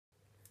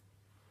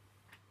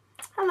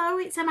Hello,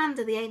 it's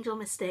Amanda, the Angel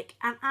Mystic,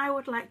 and I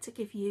would like to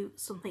give you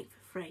something for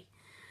free.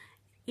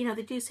 You know,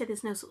 they do say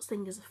there's no such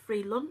thing as a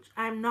free lunch.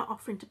 I'm not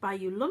offering to buy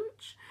you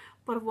lunch,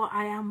 but what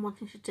I am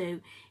wanting to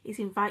do is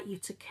invite you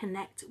to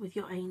connect with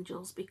your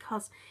angels,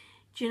 because,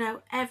 do you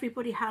know,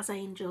 everybody has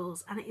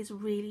angels, and it is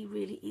really,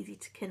 really easy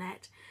to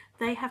connect.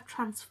 They have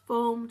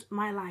transformed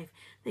my life.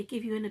 They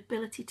give you an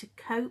ability to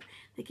cope.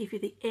 They give you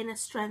the inner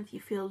strength.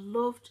 You feel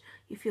loved.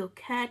 You feel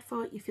cared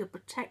for. You feel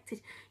protected.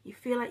 You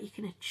feel like you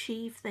can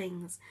achieve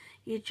things.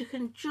 You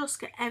can just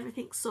get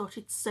everything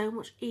sorted so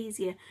much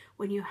easier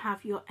when you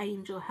have your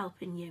angel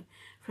helping you.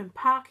 From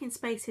parking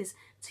spaces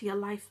to your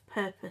life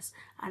purpose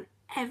and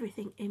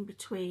everything in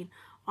between.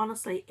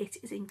 Honestly, it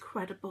is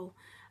incredible.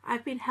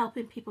 I've been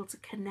helping people to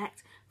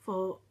connect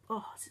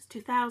since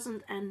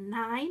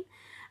 2009.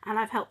 And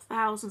I've helped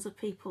thousands of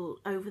people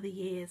over the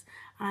years,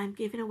 and I'm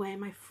giving away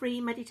my free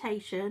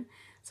meditation,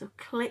 so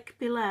click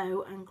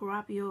below and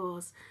grab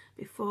yours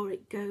before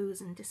it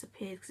goes and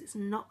disappears, because it's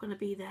not going to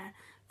be there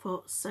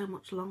for so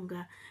much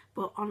longer.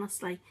 But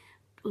honestly,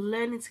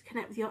 learning to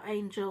connect with your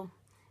angel,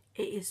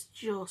 it is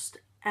just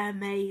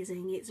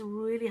amazing. It's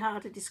really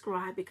hard to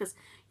describe, because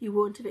you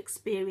won't have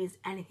experienced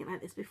anything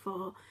like this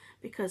before,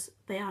 because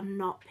they are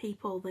not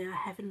people, they are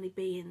heavenly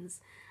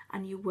beings,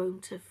 and you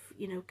won't have,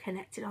 you know,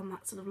 connected on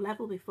that sort of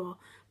level before.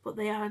 But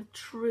they are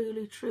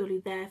truly, truly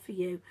there for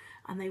you,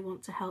 and they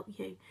want to help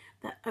you.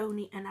 They're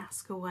only an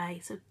ask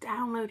away. So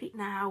download it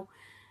now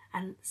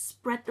and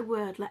spread the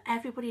word. Let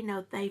everybody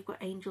know they've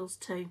got angels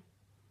too.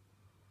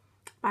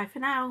 Bye for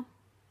now.